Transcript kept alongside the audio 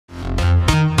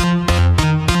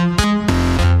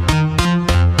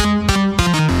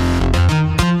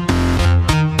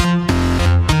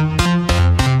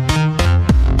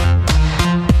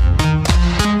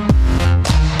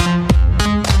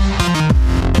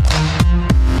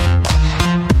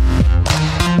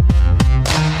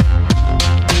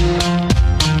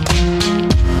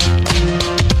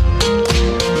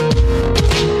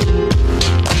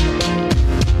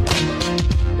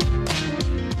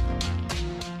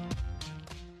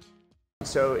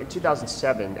So in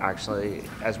 2007, actually,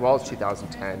 as well as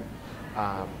 2010,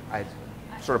 I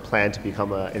sort of planned to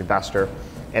become an investor,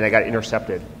 and I got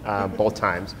intercepted both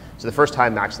times. So the first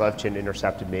time, Max Levchin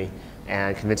intercepted me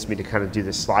and convinced me to kind of do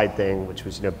this slide thing, which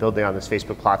was building on this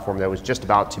Facebook platform that was just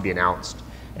about to be announced.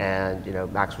 And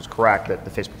Max was correct that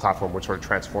the Facebook platform would sort of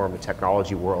transform the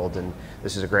technology world, and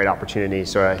this is a great opportunity.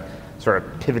 So I sort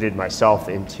of pivoted myself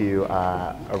into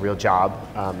a real job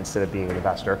instead of being an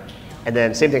investor. And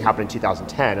then same thing happened in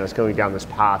 2010. I was going down this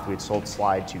path. We'd sold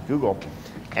Slide to Google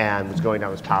and was going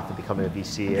down this path of becoming a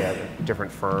VC at a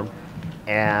different firm.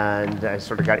 And I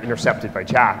sort of got intercepted by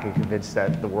Jack and convinced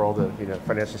that the world of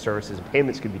financial services and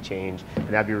payments could be changed, and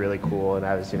that'd be really cool, and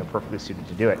I was perfectly suited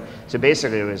to do it. So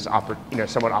basically it was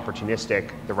somewhat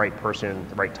opportunistic, the right person at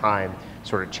the right time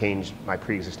sort of changed my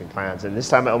pre-existing plans. And this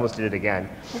time I almost did it again.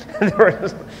 there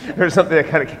was something that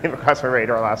kind of came across my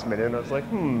radar last minute, and I was like,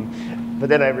 But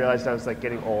then I realized I was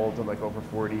getting old. I'm over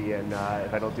 40, and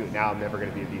if I don't do it now, I'm never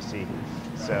going to be a VC.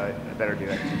 So I better do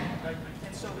it.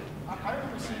 And so I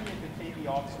remember seeing you at the KB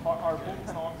office. Our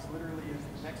Bullpen office literally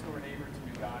is next door neighbor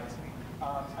to you guys.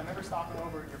 I remember stopping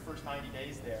over your first 90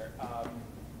 days there,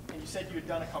 and you said you had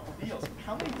done a couple deals.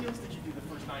 How many deals did you do the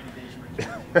first 90 days you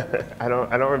were in? I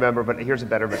don't remember, but here's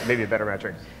maybe a better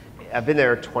metric. I've been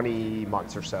there 20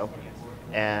 months or so,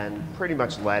 and pretty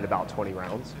much led about 20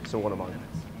 rounds, so one a month.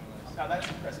 Now that's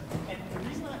impressive. And the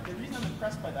reason I'm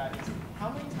impressed by that is how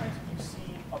many times have you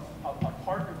seen a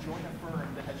partner join a firm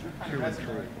that has your kind of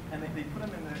resume, and they put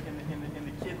them in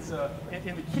the kids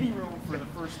in the kiddie room for the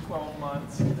first 12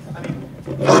 months. I mean,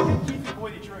 you can keep the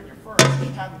boy that you're in your firm, but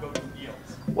you have to go do deals.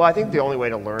 Well, I think the only way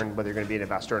to learn whether you're going to be an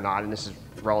investor or not, and this is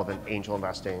relevant angel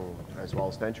investing as well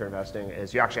as venture investing,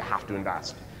 is you actually have to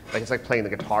invest. It's like playing the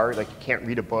guitar. You can't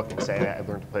read a book and say, I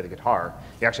learned to play the guitar.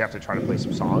 You actually have to try to play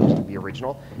some songs to be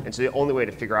original. And so the only way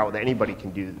to figure out whether anybody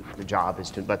can do the job is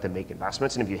to let them make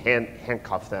investments. And if you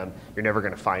handcuff them, you're never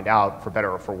going to find out, for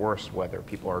better or for worse, whether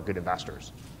people are good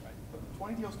investors. Right. But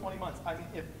 20 deals, 20 months. I mean,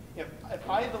 if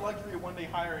I had the luxury of one day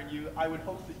hiring you, I would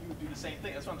hope that you would do the same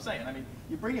thing. That's what I'm saying. I mean,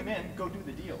 you bring him in, go do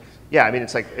the deals. Yeah,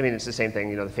 it's the same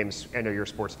thing. The famous. I know you're a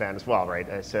sports fan as well,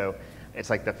 right? So it's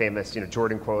like the famous,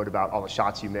 Jordan quote about all the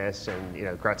shots you miss, and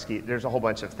Gretzky. There's a whole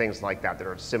bunch of things like that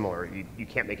are similar. You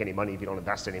can't make any money if you don't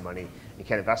invest any money. You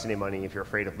can't invest any money if you're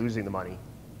afraid of losing the money.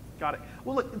 Got it.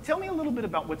 Well, look, tell me a little bit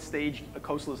about what stage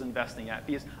Khosla is investing at,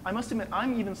 because I must admit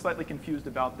I'm even slightly confused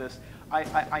about this.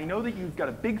 I know that you've got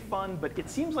a big fund, but it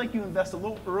seems like you invest a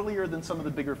little earlier than some of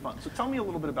the bigger funds. So tell me a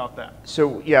little bit about that.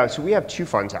 So so we have two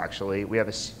funds actually. We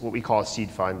have what we call a seed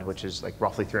fund, which is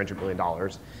roughly $300 million,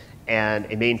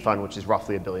 and a main fund, which is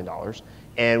roughly $1 billion.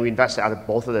 And we invest out of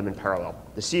both of them in parallel.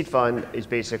 The seed fund is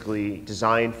basically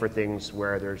designed for things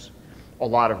where there's a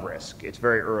lot of risk. It's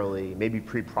very early, maybe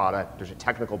pre-product. There's a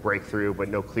technical breakthrough, but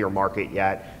no clear market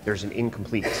yet. There's an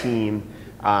incomplete team.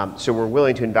 So we're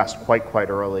willing to invest quite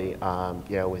early,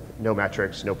 with no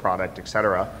metrics, no product, et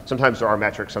cetera. Sometimes there are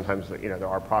metrics, sometimes there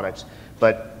are products.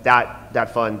 But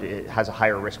that fund has a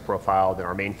higher risk profile than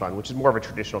our main fund, which is more of a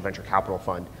traditional venture capital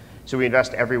fund. So we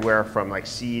invest everywhere from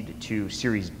seed to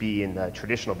Series B in the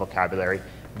traditional vocabulary.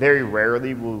 Very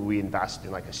rarely will we invest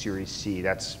in a Series C.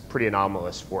 That's pretty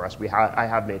anomalous for us. I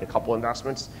have made a couple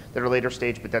investments that are later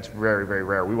stage, but that's very, very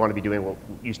rare. We want to be doing what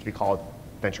used to be called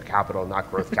venture capital,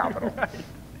 not growth capital.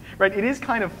 Right. It is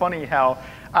kind of funny how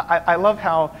I love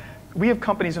how we have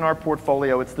companies in our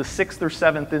portfolio. It's the 6th or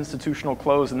 7th institutional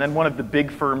close, and then one of the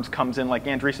big firms comes in, like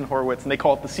Andreessen Horowitz, and they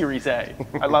call it the Series A.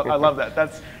 I love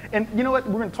that. And you know what?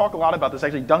 We're going to talk a lot about this.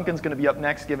 Actually, Duncan's going to be up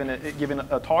next, giving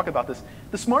a talk about this.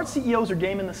 The smart CEOs are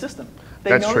gaming the system.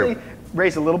 That's true. They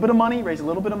raise a little bit of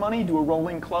money, do a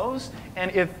rolling close, and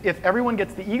if everyone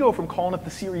gets the ego from calling it the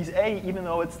Series A, even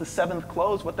though it's the 7th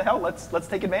close, what the hell? Let's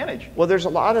take advantage. Well, there's a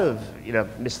lot of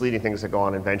misleading things that go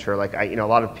on in venture. A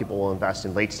lot of people will invest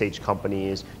in late stage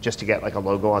companies just to get a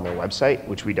logo on their website,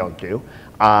 which we don't do.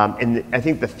 And I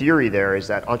think the theory there is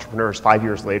that entrepreneurs 5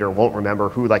 years later won't remember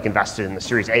who invested in the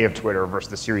Series A of Twitter versus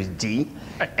the Series D.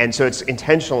 And so it's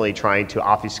intentionally trying to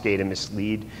obfuscate and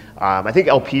mislead. I think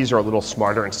LPs are a little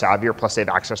smarter and savvier, plus they have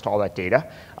access to all that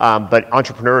data. But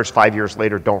entrepreneurs 5 years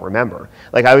later don't remember.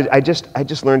 I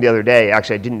just learned the other day,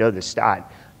 actually I didn't know this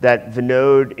stat, that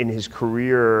Vinod in his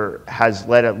career has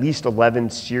led at least 11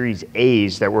 Series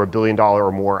A's that were $1 billion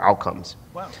or more outcomes.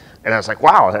 Wow. And I was like,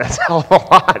 wow, that's a hell of a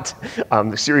lot.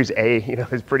 The Series A,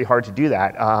 is pretty hard to do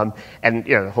that. And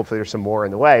hopefully there's some more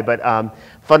in the way. But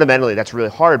fundamentally, that's really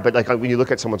hard. But like when you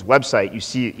look at someone's website,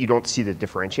 you don't see the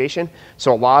differentiation.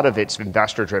 So a lot of it's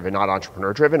investor-driven, not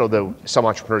entrepreneur-driven. Although some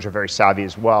entrepreneurs are very savvy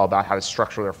as well about how to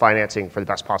structure their financing for the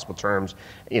best possible terms,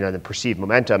 the perceived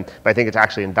momentum. But I think it's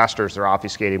actually investors that are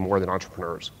obfuscating more than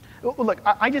entrepreneurs. Well, look,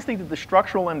 I just think that the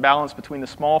structural imbalance between the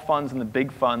small funds and the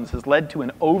big funds has led to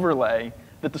an overlay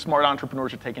that the smart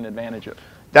entrepreneurs are taking advantage of.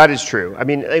 That is true. I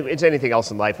mean, it's anything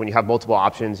else in life. When you have multiple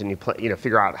options and you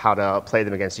figure out how to play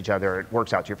them against each other, it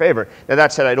works out to your favor. Now,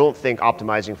 that said, I don't think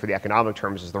optimizing for the economic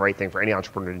terms is the right thing for any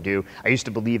entrepreneur to do. I used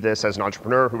to believe this as an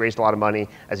entrepreneur who raised a lot of money,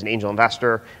 as an angel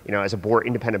investor, as a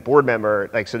independent board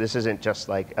member. So this isn't just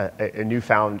like a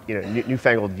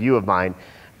newfangled view of mine.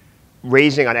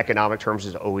 Raising on economic terms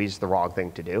is always the wrong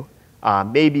thing to do.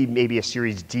 Maybe a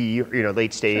Series D,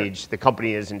 late stage. Sure. The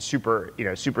company isn't super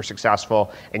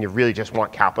successful, and you really just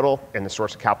want capital, and the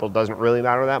source of capital doesn't really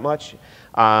matter that much.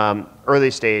 Early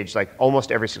stage, like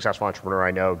almost every successful entrepreneur I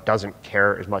know doesn't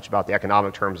care as much about the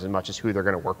economic terms as much as who they're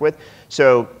going to work with.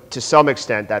 So to some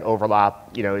extent, that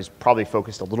overlap, is probably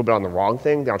focused a little bit on the wrong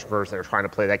thing. The entrepreneurs that are trying to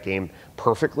play that game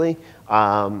perfectly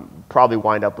probably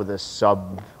wind up with a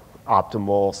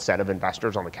optimal set of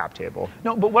investors on the cap table.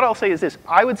 No, but what I'll say is this.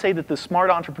 I would say that the smart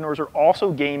entrepreneurs are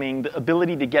also gaming the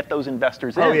ability to get those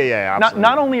investors in. Oh, yeah, absolutely.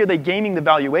 Not only are they gaming the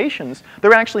valuations,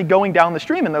 they're actually going down the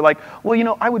stream and they're like,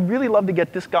 well, I would really love to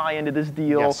get this guy into this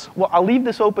deal. Yes. Well, I'll leave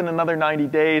this open another 90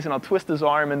 days and I'll twist his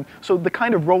arm. And so the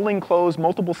kind of rolling close,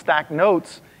 multiple stack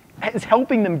notes is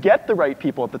helping them get the right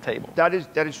people at the table. That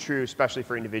is true, especially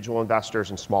for individual investors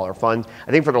and smaller funds.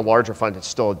 I think for the larger funds, it's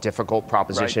still a difficult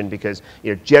proposition because,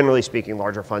 generally speaking,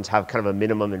 larger funds have kind of a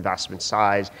minimum investment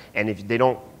size, and if they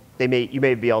don't, you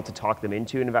may be able to talk them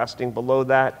into investing below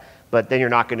that, but then you're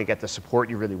not going to get the support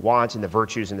you really want and the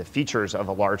virtues and the features of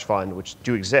a large fund, which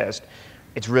do exist.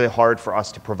 It's really hard for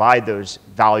us to provide those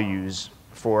values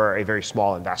for a very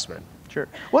small investment. Sure.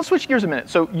 Well, let's switch gears a minute.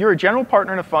 So you're a general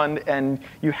partner in a fund, and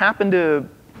you happen to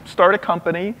start a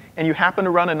company, and you happen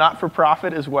to run a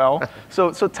not-for-profit as well.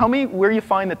 So tell me where you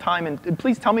find the time, and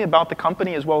please tell me about the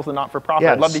company as well as the not-for-profit.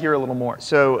 Yes. I'd love to hear a little more.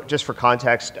 So just for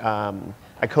context,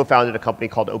 I co-founded a company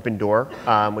called Open Door,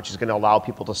 which is going to allow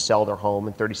people to sell their home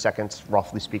in 30 seconds,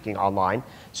 roughly speaking, online.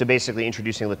 So basically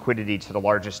introducing liquidity to the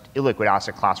largest illiquid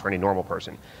asset class for any normal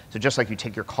person. So just like you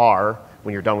take your car,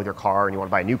 when you're done with your car and you want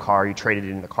to buy a new car, you trade it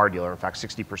in the car dealer. In fact,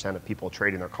 60% of people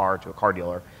trade in their car to a car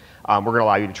dealer. We're going to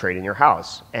allow you to trade in your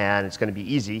house. And it's going to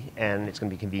be easy, and it's going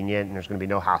to be convenient, and there's going to be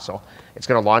no hassle. It's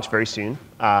going to launch very soon.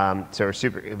 So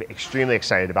we're extremely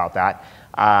excited about that.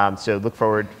 So look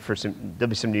forward for there'll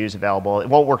be some news available. It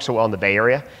won't work so well in the Bay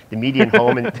Area. The median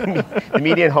home in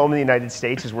the United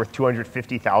States is worth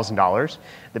 $250,000.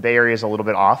 The Bay Area is a little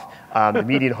bit off. The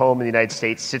median home in the United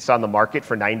States sits on the market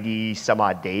for 90 some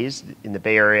odd days. In the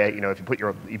Bay Area,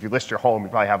 if you list your home, you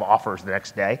probably have offers the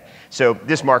next day. So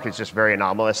this market is just very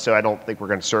anomalous. So I don't think we're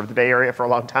going to serve the Bay Area for a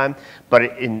long time.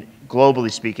 But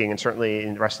globally speaking, and certainly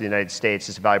in the rest of the United States,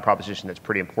 it's a value proposition that's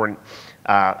pretty important.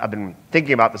 I've been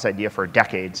thinking about this idea for a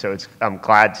decade, so I'm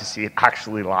glad to see it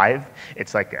actually live.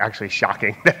 It's like actually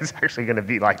shocking that it's actually going to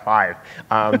be like live.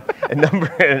 And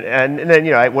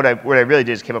then what I really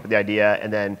did is came up with the idea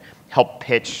and then helped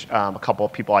pitch a couple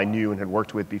of people I knew and had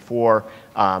worked with before,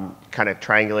 kind of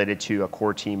triangulated to a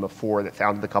core team of 4 that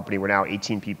founded the company. We're now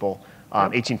 18 people,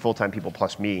 18 full-time people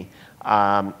plus me.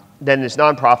 Then this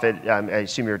nonprofit, I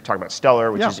assume you're talking about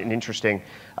Stellar, which is an interesting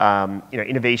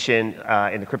innovation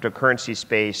in the cryptocurrency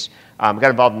space. Got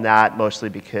involved in that mostly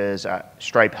because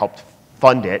Stripe helped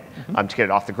fund it to get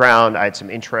it off the ground. I had some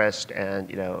interest,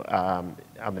 and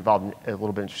I'm involved in a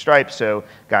little bit in Stripe, so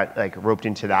got roped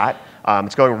into that.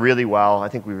 It's going really well. I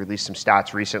think we released some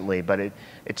stats recently, but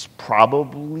it's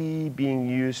probably being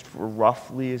used for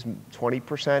roughly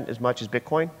 20% as much as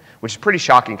Bitcoin, which is pretty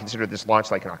shocking considering this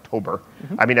launched in October.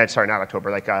 I mean, sorry, not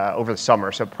October, over the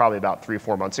summer, so probably about 3 or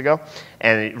 4 months ago.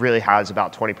 And it really has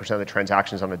about 20% of the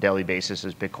transactions on a daily basis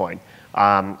as Bitcoin.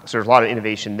 So there's a lot of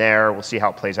innovation there. We'll see how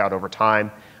it plays out over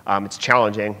time. It's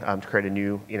challenging to create a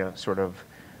new, sort of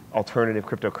alternative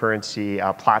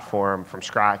cryptocurrency platform from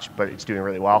scratch, but it's doing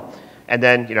really well. And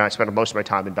then, I spend most of my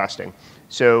time investing.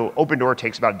 So Open Door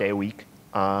takes about a day a week.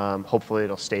 Hopefully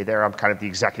it'll stay there. I'm kind of the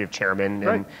executive chairman,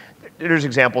 and there's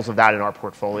examples of that in our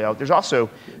portfolio. There's also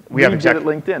we have at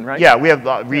LinkedIn, right? Yeah, we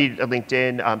have Reed at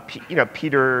LinkedIn.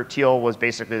 Peter Thiel was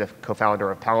basically the co-founder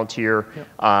of Palantir.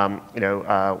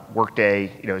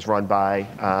 Workday, is run by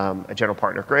a general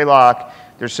partner of Greylock.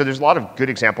 there's a lot of good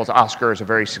examples. Oscar is a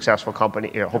very successful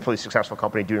company, hopefully successful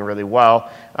company doing really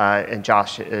well. And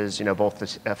Josh is both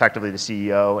effectively the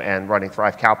CEO and running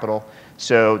Thrive Capital.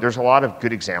 So there's a lot of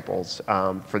good examples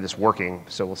for this working.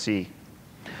 So we'll see.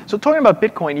 So talking about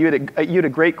Bitcoin, you had a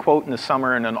great quote in the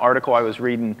summer in an article I was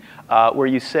reading where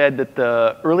you said that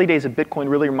the early days of Bitcoin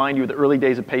really remind you of the early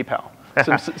days of PayPal.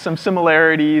 Some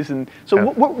similarities. And so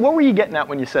what were you getting at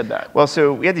when you said that? Well,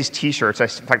 so we had these T-shirts.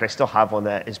 In fact, I still have one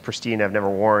that is pristine. I've never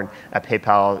worn at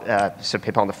PayPal. So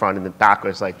PayPal on the front and the back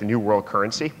was like the new world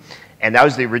currency. And that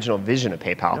was the original vision of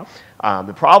PayPal. Yep.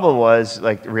 The problem was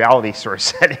like the reality sort of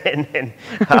set in, and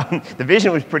the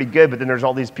vision was pretty good, but then there's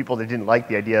all these people that didn't like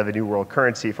the idea of a new world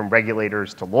currency, from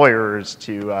regulators to lawyers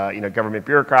to government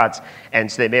bureaucrats,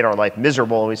 and so they made our life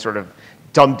miserable, and we sort of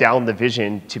dumbed down the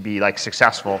vision to be like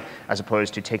successful as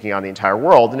opposed to taking on the entire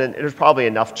world. And there's probably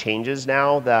enough changes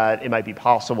now that it might be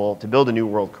possible to build a new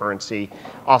world currency.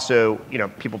 Also,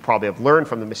 people probably have learned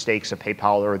from the mistakes of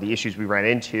PayPal or the issues we ran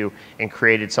into and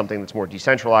created something that's more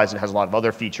decentralized and has a lot of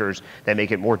other features that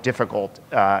make it more difficult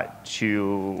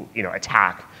to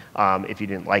attack if you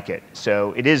didn't like it.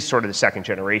 So it is sort of the second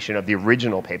generation of the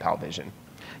original PayPal vision.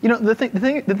 The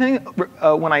thing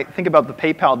when I think about the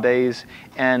PayPal days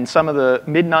and some of the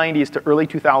mid-90s to early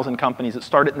 2000 companies that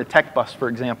started in the tech bust, for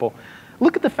example,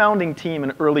 look at the founding team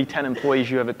and early 10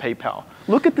 employees you have at PayPal.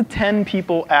 Look at the 10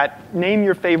 people name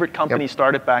your favorite company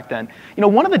started back then.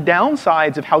 One of the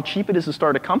downsides of how cheap it is to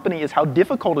start a company is how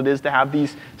difficult it is to have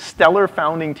these stellar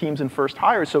founding teams and first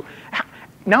hires. So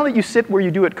now that you sit where you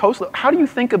do at Khosla, how do you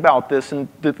think about this and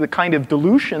the kind of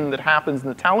dilution that happens in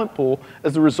the talent pool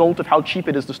as a result of how cheap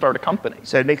it is to start a company?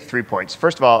 So I'd make 3 points.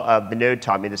 First of all, Vinod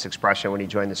taught me this expression when he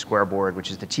joined the Square board,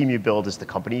 which is the team you build is the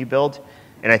company you build.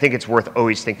 And I think it's worth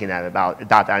always thinking about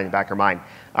that in the back of your mind.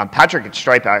 Patrick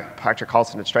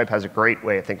Khosla at Stripe has a great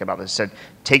way of thinking about this. He said,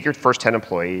 take your first 10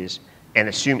 employees and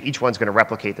assume each one's going to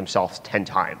replicate themselves 10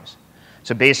 times.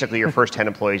 So basically, your first 10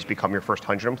 employees become your first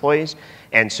 100 employees.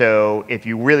 And so if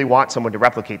you really want someone to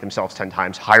replicate themselves 10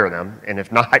 times, hire them. And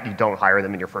if not, you don't hire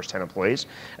them in your first 10 employees.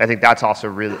 I think that's also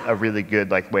a really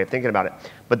good way of thinking about it.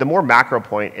 But the more macro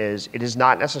point is, it is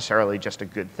not necessarily just a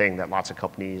good thing that lots of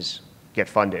companies get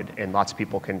funded and lots of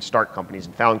people can start companies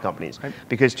and found companies. Right.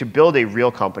 Because to build a real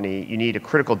company, you need a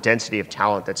critical density of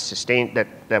talent that's sustained,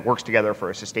 that works together for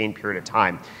a sustained period of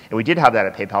time. And we did have that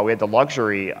at PayPal. We had the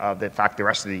luxury of the fact the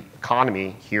rest of the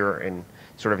economy here in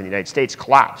the United States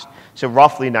collapsed. So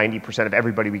roughly 90% of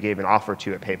everybody we gave an offer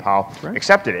to at PayPal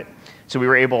accepted it. So we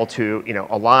were able to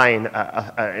align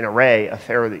an array, a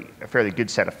fairly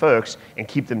good set of folks and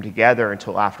keep them together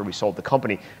until after we sold the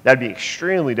company. That'd be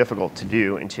extremely difficult to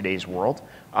do in today's world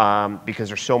because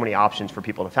there's so many options for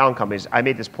people to found companies. I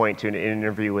made this point to an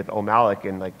interview with O'Malley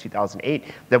in 2008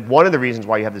 that one of the reasons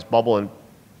why you have this bubble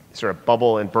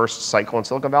and burst cycle in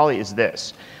Silicon Valley is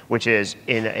this, which is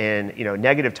in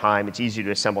negative time, it's easy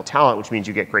to assemble talent, which means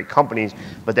you get great companies,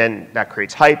 but then that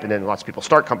creates hype, and then lots of people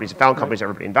start companies and found companies,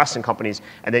 everybody invests in companies,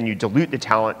 and then you dilute the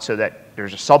talent so that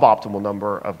there's a suboptimal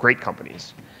number of great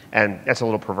companies. And that's a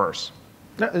little perverse.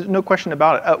 There's no question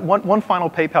about it. One final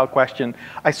PayPal question.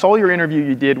 I saw your interview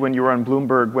you did when you were on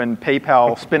Bloomberg when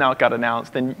PayPal spin-out got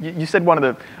announced, and you said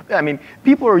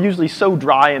people are usually so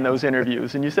dry in those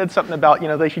interviews, and you said something about,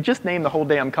 they should just name the whole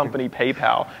damn company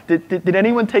PayPal. Did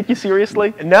anyone take you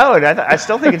seriously? No, and I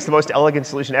still think it's the most elegant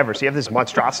solution ever. So you have this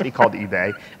monstrosity called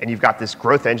eBay, and you've got this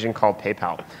growth engine called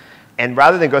PayPal. And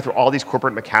rather than go through all these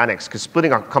corporate mechanics, because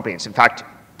splitting up companies, in fact,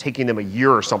 taking them a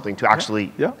year or something to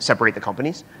actually separate the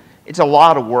companies, it's a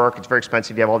lot of work. It's very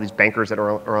expensive. You have all these bankers that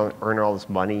are earning all this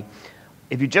money.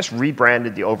 If you just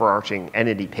rebranded the overarching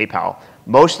entity PayPal,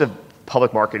 most of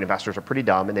public market investors are pretty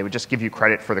dumb, and they would just give you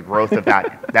credit for the growth of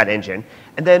that engine.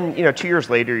 And then 2 years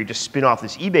later, you just spin off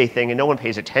this eBay thing, and no one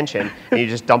pays attention, and you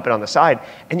just dump it on the side.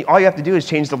 And all you have to do is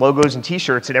change the logos and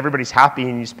T-shirts, and everybody's happy,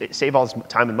 and you save all this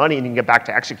time and money, and you can get back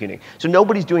to executing. So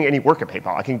nobody's doing any work at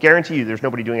PayPal. I can guarantee you there's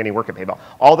nobody doing any work at PayPal.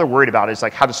 All they're worried about is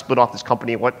how to split off this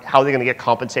company, how they're going to get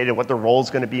compensated, what their role is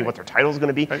going to be, what their title is going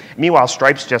to be. Right. Meanwhile,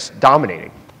 Stripe's just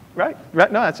dominating. Right.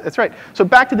 No, that's right. So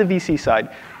back to the VC side.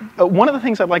 One of the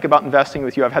things I like about investing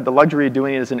with you, I've had the luxury of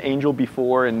doing it as an angel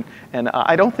before, and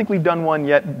I don't think we've done one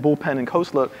yet, Bullpen and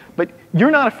Khosla, but you're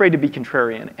not afraid to be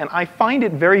contrarian. And I find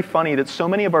it very funny that so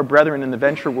many of our brethren in the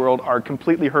venture world are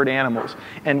completely herd animals.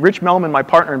 And Rich Melman, my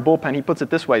partner in Bullpen, he puts it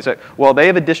this way. He's like, well, they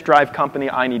have a disk drive company,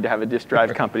 I need to have a disk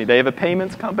drive company. They have a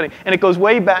payments company. And it goes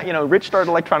way back, Rich started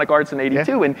Electronic Arts in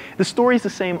 '82, and the story's the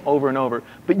same over and over.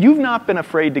 But you've not been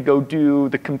afraid to go do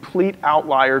the complete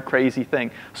outlier crazy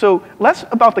thing. So less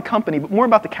about the company, but more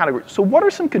about the category. So what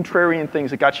are some contrarian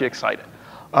things that got you excited?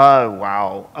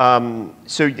 Wow.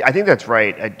 So I think that's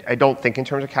right. I don't think in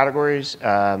terms of categories,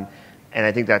 and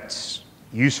I think that's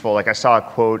useful. Like I saw a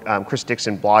quote, Chris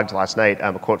Dixon blogged last night,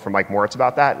 a quote from Mike Moritz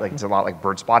about that. Like it's a lot like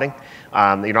bird spotting.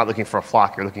 You're not looking for a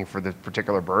flock, you're looking for the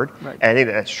particular bird. Right. And I think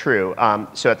that's true.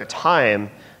 So at the time,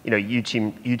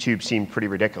 YouTube seemed pretty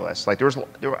ridiculous. Like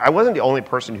I wasn't the only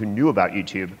person who knew about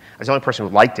YouTube. I was the only person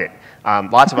who liked it.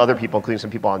 Lots of other people, including some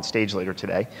people on stage later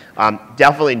today,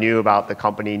 definitely knew about the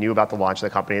company, knew about the launch of the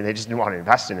company, and they just didn't want to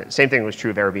invest in it. Same thing was true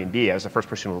of Airbnb. I was the first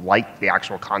person who liked the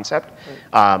actual concept,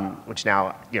 which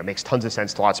now makes tons of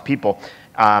sense to lots of people.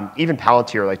 Even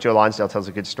Palantir, like Joe Lonsdale tells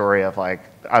a good story of like,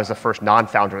 I was the first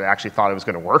non-founder that actually thought it was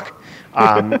going to work.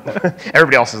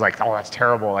 Everybody else is like, oh, that's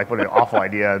terrible. Like, what an awful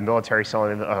idea. Military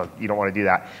selling, you don't want to do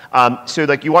that. So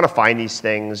like, you want to find these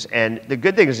things, and the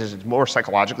good thing is it's more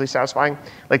psychologically satisfying.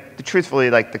 Like, truthfully,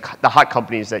 like the hot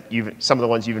companies that some of the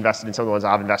ones you've invested in, some of the ones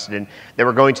I've invested in, they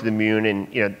were going to the moon,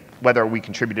 and whether we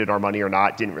contributed our money or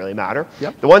not didn't really matter.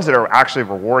 Yep. The ones that are actually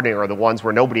rewarding are the ones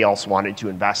where nobody else wanted to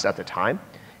invest at the time.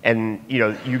 And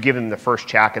you give them the first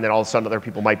check, and then all of a sudden other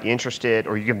people might be interested,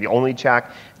 or you give them the only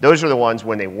check. Those are the ones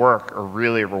when they work are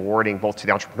really rewarding, both to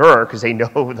the entrepreneur because they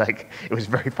know like it was a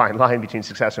very fine line between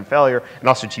success and failure, and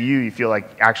also to you, you feel like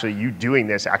actually you doing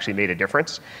this actually made a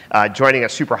difference. Joining a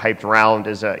super hyped round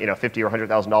as a $50,000 or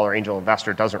 $100,000 angel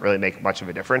investor doesn't really make much of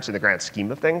a difference in the grand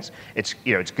scheme of things. It's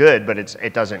it's good, but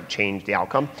it doesn't change the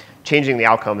outcome. Changing the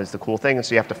outcome is the cool thing, and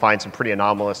so you have to find some pretty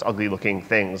anomalous, ugly-looking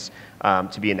things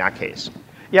to be in that case.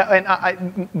 Yeah,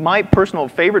 and my personal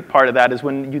favorite part of that is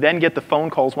when you then get the phone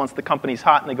calls once the company's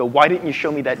hot and they go, why didn't you show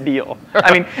me that deal?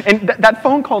 I mean, and that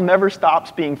phone call never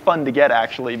stops being fun to get,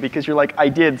 actually, because you're like, I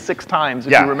did 6 times,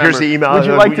 if you remember. Here's the email. Would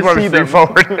you like to see them?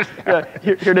 Forward. Yeah,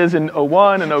 here it is in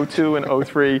 01 and 02 and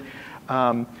 03.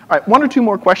 All right, 1 or 2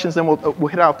 more questions, then we'll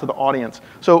hit out to the audience.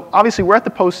 So obviously, we're at the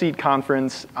post-seed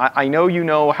conference. I know you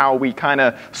know how we kind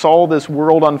of saw this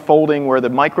world unfolding where the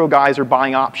micro guys are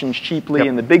buying options cheaply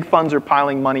and the big funds are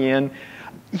piling money in.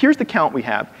 Here's the count we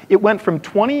have. It went from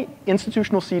 20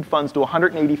 institutional seed funds to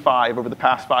 185 over the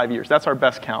past 5 years. That's our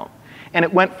best count. And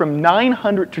it went from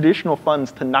 900 traditional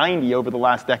funds to 90 over the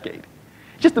last decade.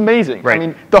 Just amazing. Right. I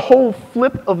mean, the whole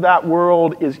flip of that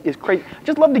world is crazy.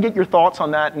 Just love to get your thoughts on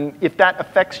that and if that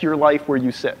affects your life where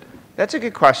you sit. That's a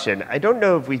good question. I don't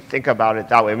know if we think about it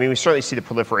that way. I mean, we certainly see the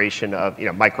proliferation of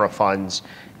micro funds,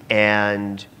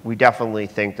 and we definitely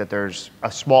think that there's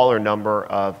a smaller number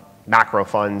of macro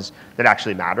funds that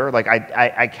actually matter. Like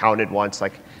I counted once,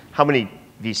 like how many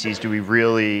VCs do we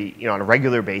really, on a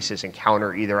regular basis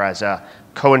encounter either as a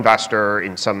co-investor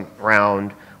in some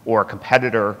round or a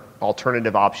competitor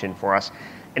alternative option for us,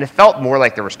 and it felt more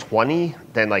like there was 20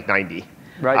 than like 90.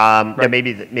 Right. And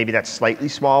maybe that's slightly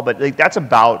small, but like that's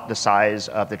about the size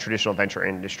of the traditional venture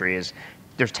industry. Is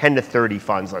there's 10 to 30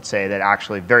 funds, let's say, that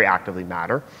actually very actively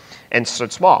matter, and so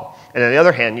it's small. And on the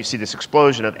other hand, you see this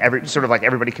explosion of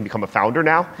everybody can become a founder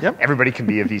now. Yep. Everybody can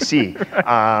be a VC,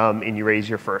 and you raise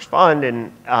your first fund,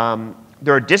 and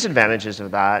there are disadvantages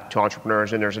of that to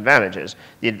entrepreneurs, and there's advantages.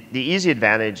 The easy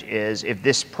advantage is if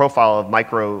this profile of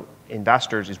micro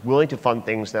investors is willing to fund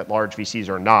things that large VCs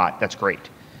are not, that's great.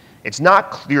 It's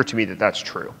not clear to me that that's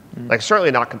true. Like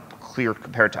certainly not clear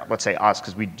compared to, let's say, us,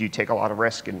 because we do take a lot of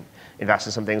risk and invest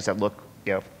in some things that look,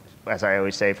 as I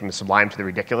always say, from the sublime to the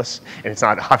ridiculous, and it's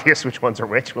not obvious which ones are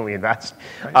which when we invest.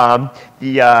 Right.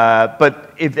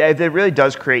 But if it really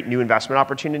does create new investment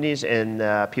opportunities,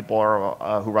 and people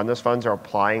who run those funds are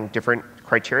applying different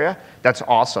criteria, that's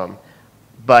awesome.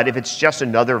 But if it's just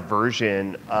another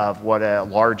version of what a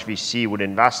large VC would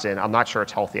invest in, I'm not sure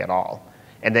it's healthy at all.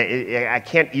 And I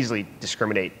can't easily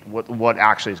discriminate what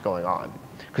actually is going on.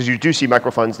 Because you do see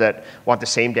microfunds that want the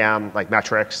same damn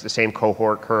metrics, the same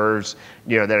cohort curves,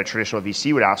 that a traditional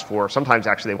VC would ask for. Sometimes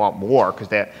actually they want more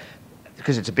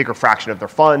because it's a bigger fraction of their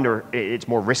fund, or it's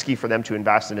more risky for them to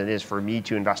invest than it is for me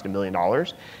to invest $1 million.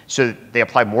 So they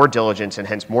apply more diligence and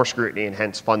hence more scrutiny and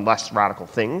hence fund less radical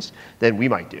things than we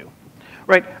might do.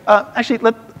 Right.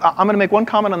 Actually, I'm going to make one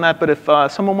comment on that, but if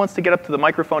someone wants to get up to the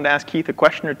microphone to ask Keith a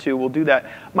question or two, we'll do that.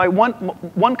 My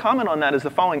one comment on that is the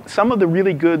following. Some of the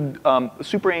really good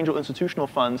super angel institutional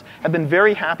funds have been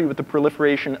very happy with the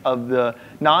proliferation of the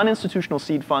non-institutional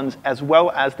seed funds as well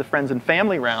as the friends and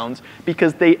family rounds,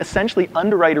 because they essentially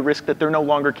underwrite a risk that they're no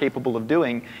longer capable of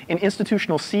doing. And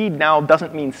institutional seed now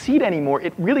doesn't mean seed anymore.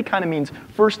 It really kind of means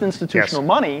first institutional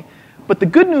money. But the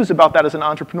good news about that as an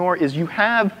entrepreneur is you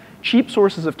have cheap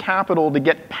sources of capital to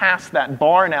get past that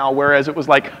bar now, whereas it was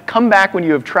like, come back when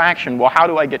you have traction. Well, how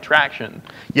do I get traction?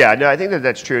 Yeah, no, I think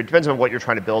that's true. It depends on what you're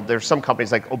trying to build. There's some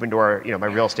companies like Open Door, my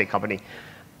real estate company.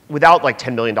 without like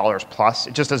 $10 million plus,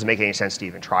 it just doesn't make any sense to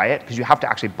even try it, because you have to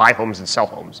actually buy homes and sell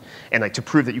homes. And like to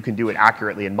prove that you can do it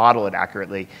accurately and model it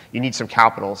accurately, you need some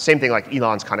capital. Same thing like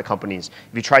Elon's kind of companies.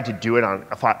 If you tried to do it on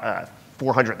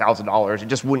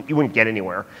 $400,000, you wouldn't get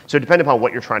anywhere. So it depends upon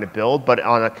what you're trying to build, but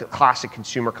on a classic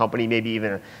consumer company, maybe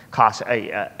even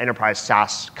a enterprise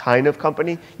SaaS kind of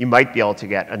company, you might be able to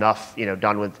get enough,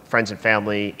 done with friends and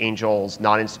family, angels,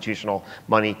 non-institutional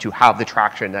money to have the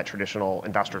traction that traditional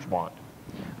investors want.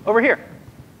 Over here.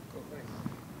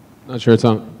 Not sure it's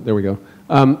on. There we go.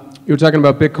 You were talking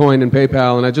about Bitcoin and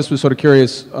PayPal, and I just was sort of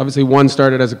curious. Obviously, one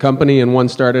started as a company and one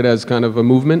started as kind of a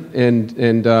movement. And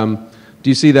do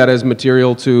you see that as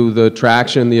material to the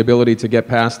traction, the ability to get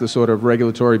past the sort of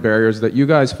regulatory barriers that you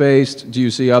guys faced? Do you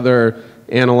see other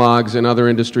analogs in other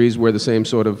industries where the same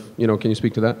sort of, can you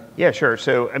speak to that? Yeah, sure.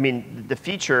 So, I mean, the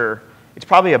feature, it's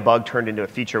probably a bug turned into a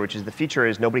feature, which is the feature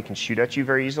is nobody can shoot at you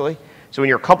very easily. So when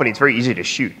you're a company, it's very easy to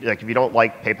shoot. Like if you don't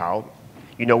like PayPal,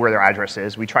 you know where their address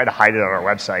is. We try to hide it on our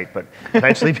website, but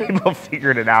eventually people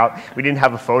figured it out. We didn't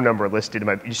have a phone number listed.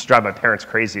 It used to drive my parents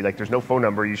crazy. Like, there's no phone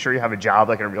number. Are you sure you have a job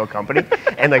like in a real company?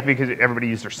 And like, because everybody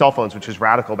used their cell phones, which was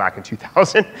radical back in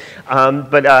 2000.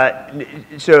 But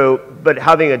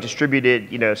having a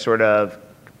distributed, sort of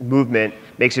movement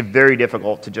makes it very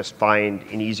difficult to just find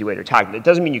an easy way to attack it. It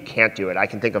doesn't mean you can't do it. I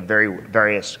can think of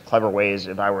various clever ways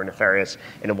if I were nefarious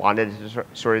and wanted to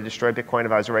sort of destroy Bitcoin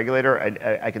if I was a regulator.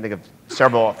 I can think of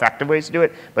several effective ways to do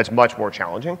it, but it's much more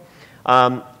challenging.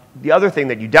 The other thing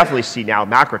that you definitely see now,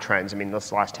 macro trends, I mean,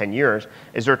 this last 10 years,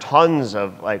 is there are tons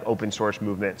of like open source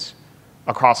movements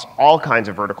across all kinds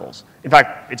of verticals. In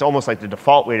fact, it's almost like the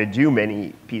default way to do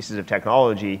many pieces of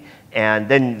technology. And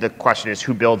then the question is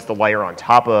who builds the layer on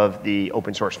top of the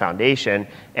open source foundation?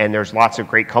 And there's lots of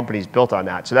great companies built on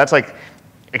that. So that's like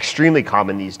extremely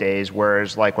common these days,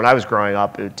 whereas like when I was growing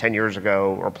up 10 years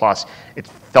ago or plus, it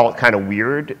felt kind of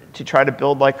weird to try to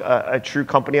build like a true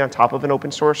company on top of an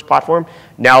open source platform.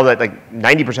 Now that like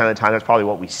 90% of the time, that's probably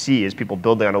what we see is people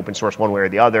building on open source one way or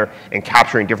the other and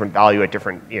capturing different value at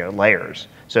different layers.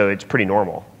 So it's pretty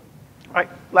normal. All right,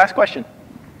 last question.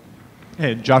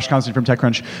 Hey, Josh Constantine from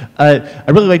TechCrunch. I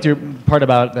really liked your part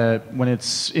about when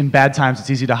it's in bad times, it's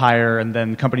easy to hire, and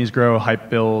then companies grow, hype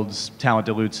builds, talent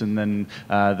dilutes, and then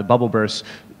the bubble bursts.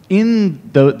 In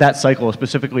that cycle,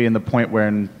 specifically in the point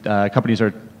when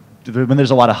when there's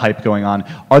a lot of hype going on,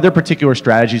 are there particular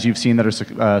strategies you've seen that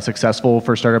are successful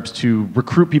for startups to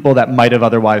recruit people that might have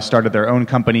otherwise started their own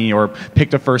company or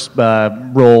picked a first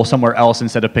role somewhere else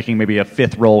instead of picking maybe a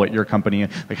fifth role at your company?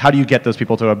 Like, how do you get those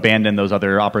people to abandon those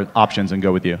other options and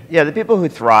go with you? Yeah, the people who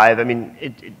thrive, I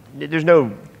mean, there's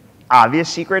no obvious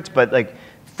secrets, but like,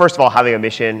 first of all, having a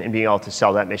mission and being able to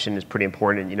sell that mission is pretty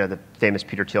important. The famous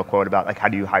Peter Thiel quote about like how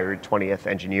do you hire your 20th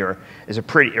engineer or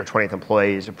 20th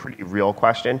employee is a pretty real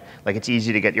question. Like it's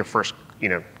easy to get your first,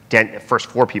 first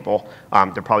 4 people.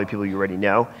 They're probably people you already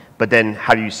know. But then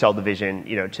how do you sell the vision,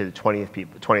 to the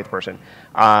 20th person?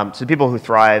 So the people who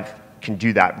thrive can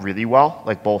do that really well,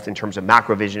 like both in terms of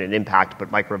macro vision and impact, but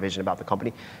micro vision about the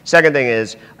company. Second thing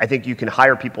is, I think you can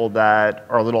hire people that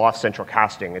are a little off central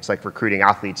casting. It's like recruiting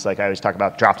athletes, like I always talk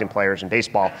about drafting players in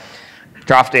baseball.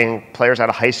 Drafting players out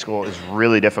of high school is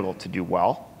really difficult to do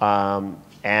well.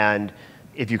 And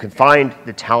if you can find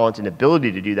the talent and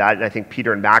ability to do that, and I think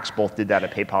Peter and Max both did that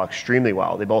at PayPal extremely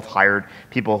well. They both hired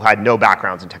people who had no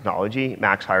backgrounds in technology.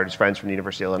 Max hired his friends from the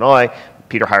University of Illinois.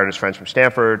 Peter hired his friends from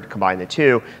Stanford, combined the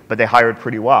two, but they hired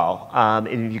pretty well.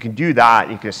 And if you can do that,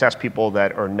 you can assess people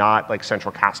that are not like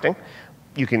central casting.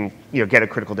 You can get a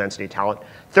critical density of talent.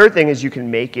 Third thing is you can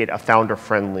make it a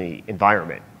founder-friendly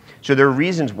environment. So there are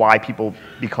reasons why people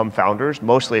become founders.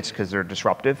 Mostly it's because they're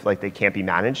disruptive, like they can't be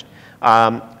managed.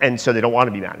 And so they don't want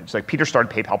to be managed. Like Peter started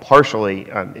PayPal partially,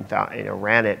 in fact,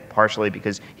 ran it partially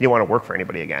because he didn't want to work for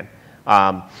anybody again.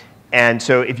 And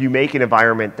so if you make an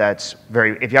environment if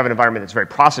you have an environment that's very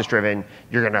process driven,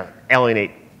 you're going to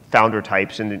alienate founder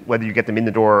types, and whether you get them in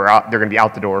the door or out, they're going to be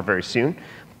out the door very soon.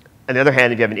 On the other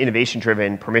hand, if you have an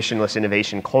innovation-driven, permissionless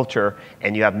innovation culture,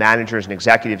 and you have managers and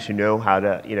executives who know how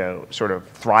to, sort of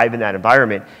thrive in that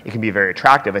environment, it can be very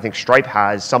attractive. I think Stripe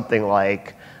has something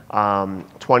like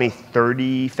 20,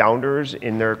 30 founders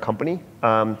in their company.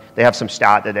 They have some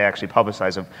stat that they actually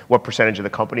publicize of what percentage of the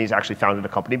companies actually founded a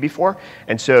company before.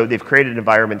 And so they've created an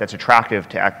environment that's attractive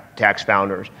to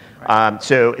ex-founders.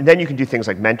 And then you can do things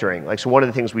like mentoring. So one of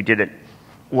the things we did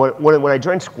when I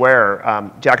joined Square,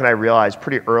 Jack and I realized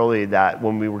pretty early that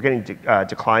when we were getting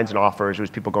declines in offers, it was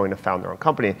people going to found their own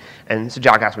company. And so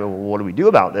Jack asked me, well, what do we do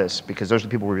about this? Because those are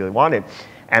the people we really wanted.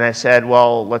 And I said,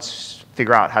 well, let's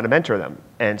figure out how to mentor them.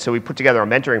 And so we put together a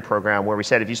mentoring program where we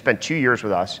said, if you spend 2 years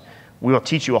with us, we will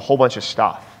teach you a whole bunch of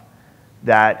stuff.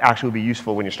 that actually will be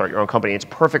useful when you start your own company. It's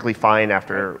perfectly fine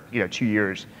after 2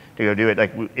 years to go do it.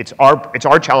 Like it's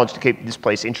our challenge to keep this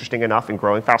place interesting enough and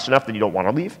growing fast enough that you don't want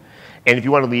to leave. And if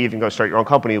you want to leave and go start your own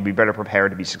company, you'll be better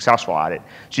prepared to be successful at it.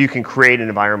 So you can create an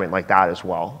environment like that as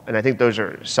well. And I think those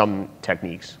are some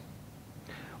techniques.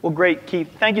 Well, great, Keith.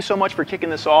 Thank you so much for kicking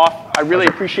this off. I really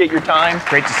appreciate your time.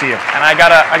 Great to see you. And I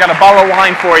got a bottle of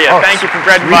wine for you. Oh, Thank you for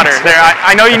bread and sweet. butter. There,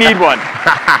 I know you need one.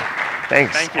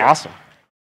 Thanks. Thank you. Awesome.